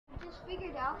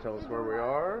Tell us where we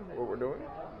are, what we're doing.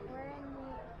 We're in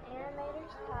the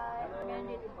Animator's Hut. We're going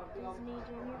to do Disney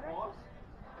Junior breakfast.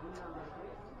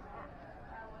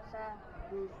 So,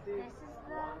 this is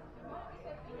the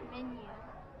menu.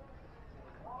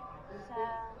 So,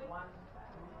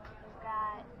 we've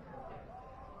got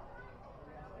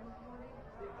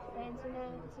fancy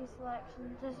nancy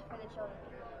selections. This is for the children.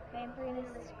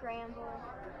 Vampirina's Scramble,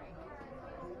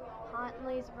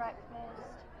 Huntley's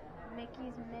Breakfast,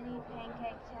 Mickey's Mini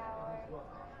Pancake Tower, and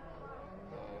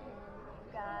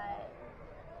we've got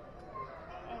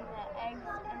in the eggs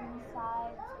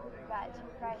inside, we've got 2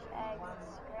 fresh eggs,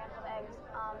 scrambled eggs,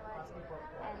 omelets,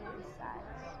 and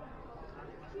insides.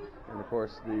 And of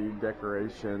course the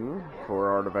decoration for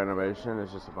Art of Animation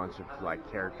is just a bunch of like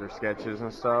character sketches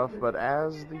and stuff, but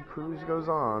as the cruise goes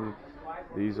on,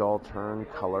 these all turn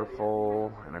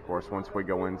colorful, and of course once we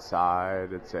go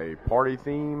inside, it's a party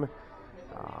theme.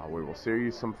 We will see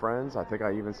you some friends. I think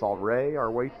I even saw Ray, our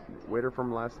waiter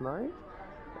from last night,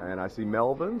 and I see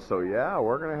Melvin, so yeah,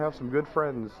 we're going to have some good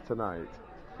friends tonight.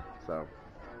 So,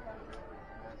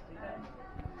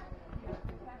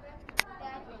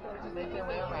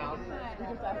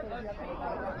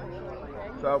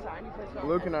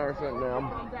 Luke and I are sitting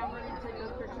down.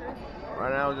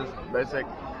 Right now, just basic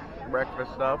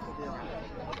breakfast stuff.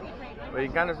 But you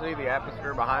can kind of see the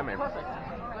atmosphere behind me.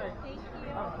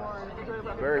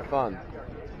 Very fun.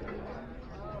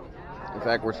 In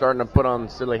fact, we're starting to put on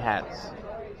silly hats.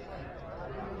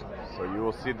 So you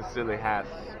will see the silly hats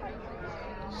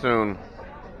soon.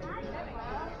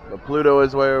 The Pluto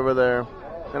is way over there.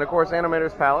 And of course,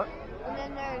 Animator's Palate. And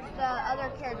then there's the other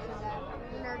characters.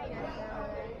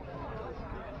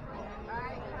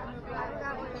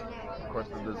 Of course,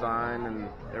 the design and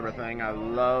everything. I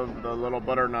love the little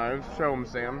butter knives. Show them,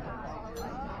 Sam.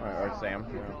 Or Sam.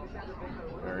 Yeah.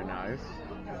 Very nice.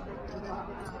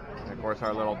 And of course,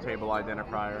 our little table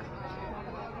identifier.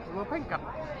 A little paint cup.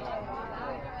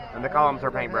 And the columns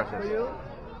are paintbrushes.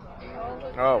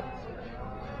 Oh.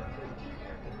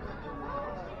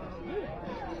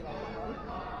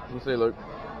 You see, Luke.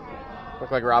 Look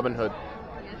like Robin Hood.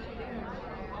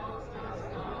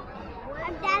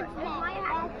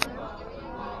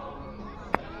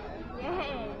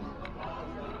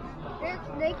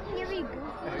 They can give me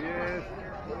goofy. Yes.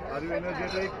 Are you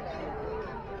energetic?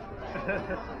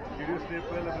 Did you sleep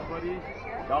well, everybody?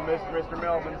 Don't miss Mr.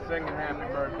 Melvin singing Happy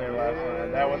Birthday last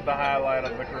night. That was the highlight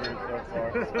of the cruise so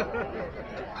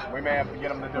far. We may have to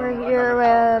get him to do it. We're here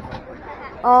with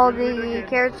all the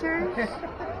characters. You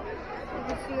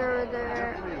can see over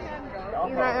there.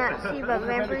 You might not see, but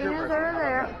Vampirina's over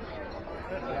there.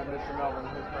 Yeah, Mr. Melvin,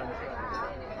 his friends.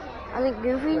 I think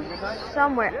Goofy's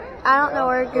somewhere. I don't know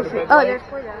where Goofy. Oh, there's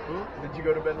Pluto. Did you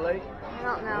go to bed late? I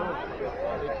don't know.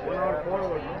 1 hour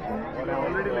forward. We're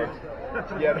already late.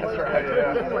 Yeah, that's right.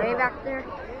 Yeah. Way back there.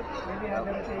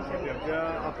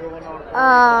 After 1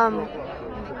 hour.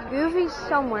 Goofy's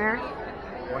somewhere.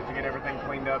 Once you get everything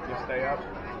cleaned up, just stay up.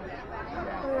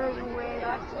 Pluto's way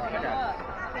back there.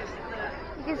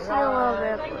 You can see a little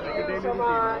bit.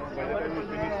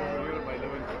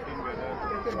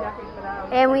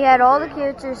 And we had all the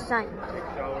characters signed.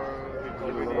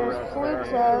 There's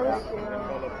Pluto's.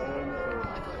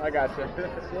 I got you.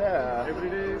 Yeah. Every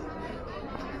day,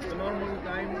 the normal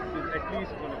time is at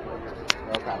least 1 o'clock.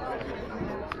 Okay.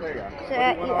 There you go. So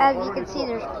as you can see,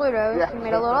 there's Pluto's. Yeah. We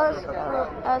made a little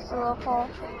call.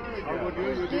 How about you?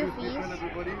 You did sleep well,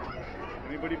 everybody?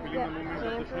 Anybody feeling the movement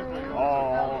of the ship?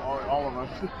 All of us.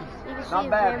 You can see Not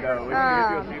bad though. We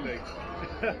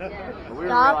We didn't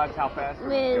realize how fast it was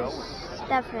Miss going.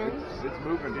 Stefan. It's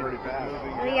moving pretty fast.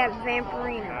 And we got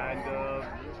Vampirina.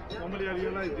 And normally I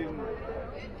realized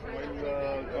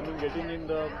while getting in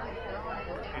the...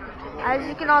 As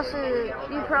you can also,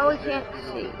 you probably can't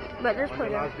see, but there's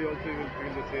Pluto. Last day also you will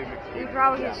feel the same experience. You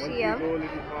probably can see Once him. you go a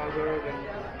little farther, then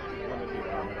it's going to be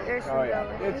harder. There's Oh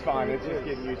yeah, it's fine. It's just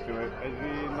getting used to it. As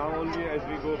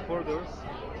we go further,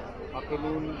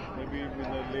 afternoon, maybe in the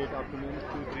late afternoon,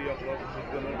 2-3 o'clock, it's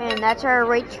gonna. And that's our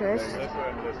waitress. Lesser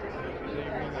and lesser. In the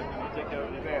evening, I think we check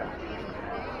everything there.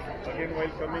 Again,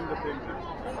 while coming, the same thing.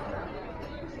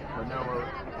 But now we're.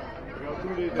 We have 2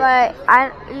 days. But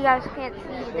you guys can't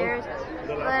see. There's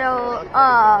little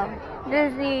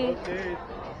Disney. First day is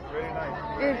very nice.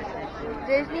 There's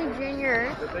Disney Junior.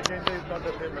 The second day is not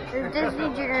the same. There's Disney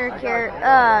Junior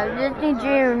Disney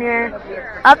Junior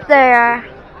up there.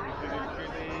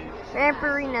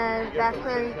 Vampirina, that's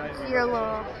where you can see your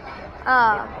little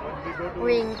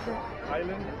wings.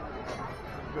 Island.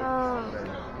 Oh.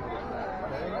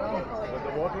 But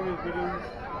the water is little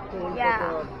cold.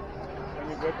 Yeah. When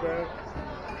you get there, it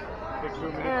takes 2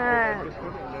 minutes to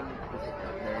get and then it's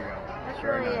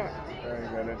really it. Very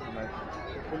well, it's nice.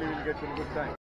 Hopefully we'll get some good time.